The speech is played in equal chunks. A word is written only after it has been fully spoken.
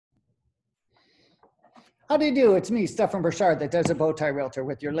How do you do? It's me, Stefan Burchard, the Desert Bowtie Realtor,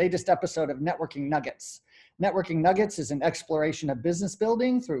 with your latest episode of Networking Nuggets. Networking Nuggets is an exploration of business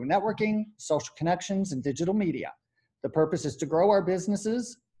building through networking, social connections, and digital media. The purpose is to grow our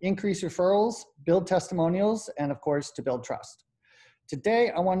businesses, increase referrals, build testimonials, and of course, to build trust. Today,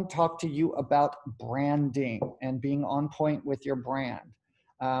 I want to talk to you about branding and being on point with your brand.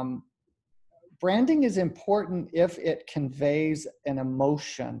 Branding is important if it conveys an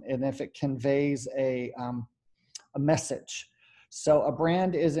emotion and if it conveys a message. So a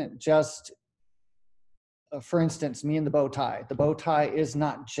brand isn't just, for instance, me and the bow tie. The bow tie is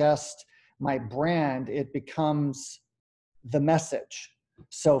not just my brand, it becomes the message.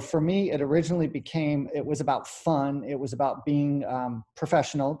 So for me, it originally it was about fun. It was about being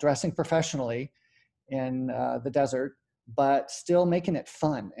professional, dressing professionally in the desert, but still making it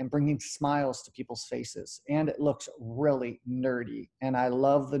fun and bringing smiles to people's faces. And it looks really nerdy. And I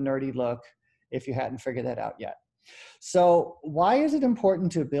love the nerdy look if you hadn't figured that out yet. So why is it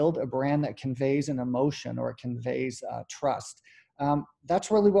important to build a brand that conveys an emotion or conveys trust?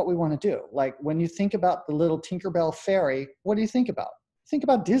 That's really what we want to do. Like when you think about the little Tinkerbell fairy, what do you think about? Think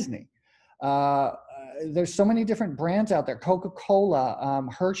about Disney. There's so many different brands out there, Coca-Cola,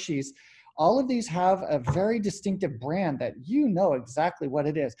 Hershey's. All of these have a very distinctive brand that you know exactly what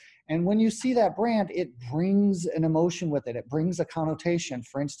it is. And when you see that brand, it brings an emotion with it. It brings a connotation.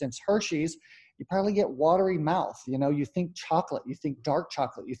 For instance, Hershey's, you probably get watery mouth. You know, you think chocolate, you think dark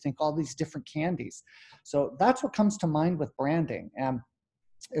chocolate, you think all these different candies. So that's what comes to mind with branding. And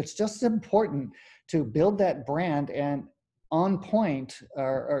it's just important to build that brand and on point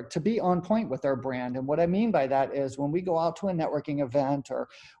or to be on point with our brand. And what I mean by that is when we go out to a networking event or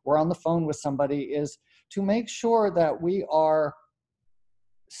we're on the phone with somebody is to make sure that we are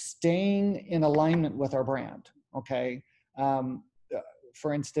staying in alignment with our brand. Okay.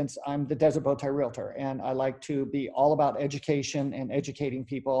 For instance, I'm the Desert Bowtie Realtor, and I like to be all about education and educating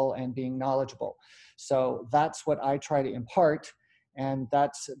people and being knowledgeable. So that's what I try to impart. And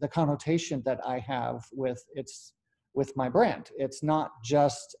that's the connotation that I have with my brand. It's not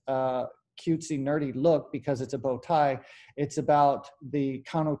just a cutesy, nerdy look because it's a bow tie. It's about the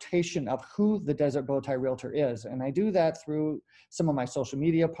connotation of who the Desert Bowtie Realtor is. And I do that through some of my social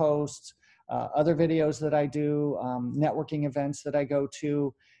media posts, other videos that I do, networking events that I go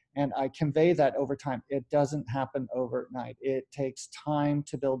to, and I convey that over time. It doesn't happen overnight. It takes time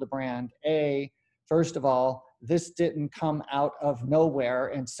to build a brand. First of all, this didn't come out of nowhere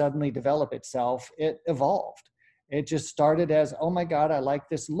and suddenly develop itself. It evolved. It just started as, oh my God, I like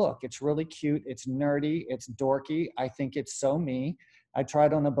this look. It's really cute. It's nerdy. It's dorky. I think it's so me. I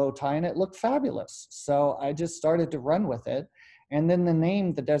tried on a bow tie and it looked fabulous. So I just started to run with it. And then the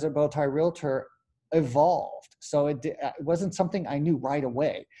name, the Desert Bowtie Realtor, evolved. So it wasn't something I knew right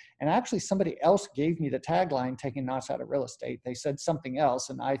away. And actually somebody else gave me the tagline, taking knots out of real estate. They said something else.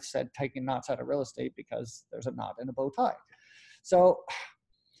 And I said, taking knots out of real estate because there's a knot in a bow tie. So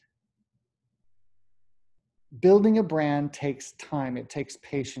building a brand takes time. It takes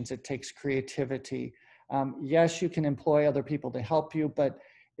patience. It takes creativity. Yes, you can employ other people to help you, but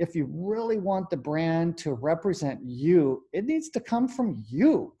if you really want the brand to represent you, it needs to come from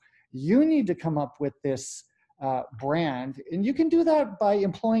you. You need to come up with this brand. And you can do that by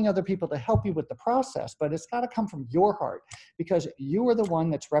employing other people to help you with the process, but it's got to come from your heart because you are the one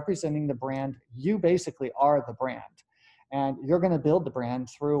that's representing the brand. You basically are the brand. And you're going to build the brand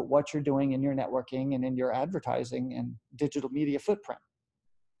through what you're doing in your networking and in your advertising and digital media footprint.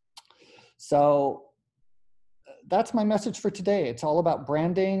 So that's my message for today. It's all about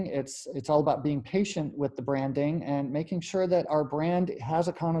branding. It's all about being patient with the branding and making sure that our brand has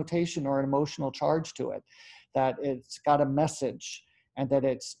a connotation or an emotional charge to it, that it's got a message and that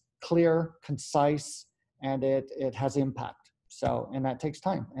it's clear, concise, and it has impact. So, and that takes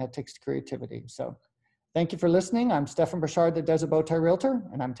time and it takes creativity. So thank you for listening. I'm Stefan Burchard, the Desert Bowtie Realtor,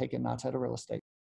 and I'm taking knots out of real estate.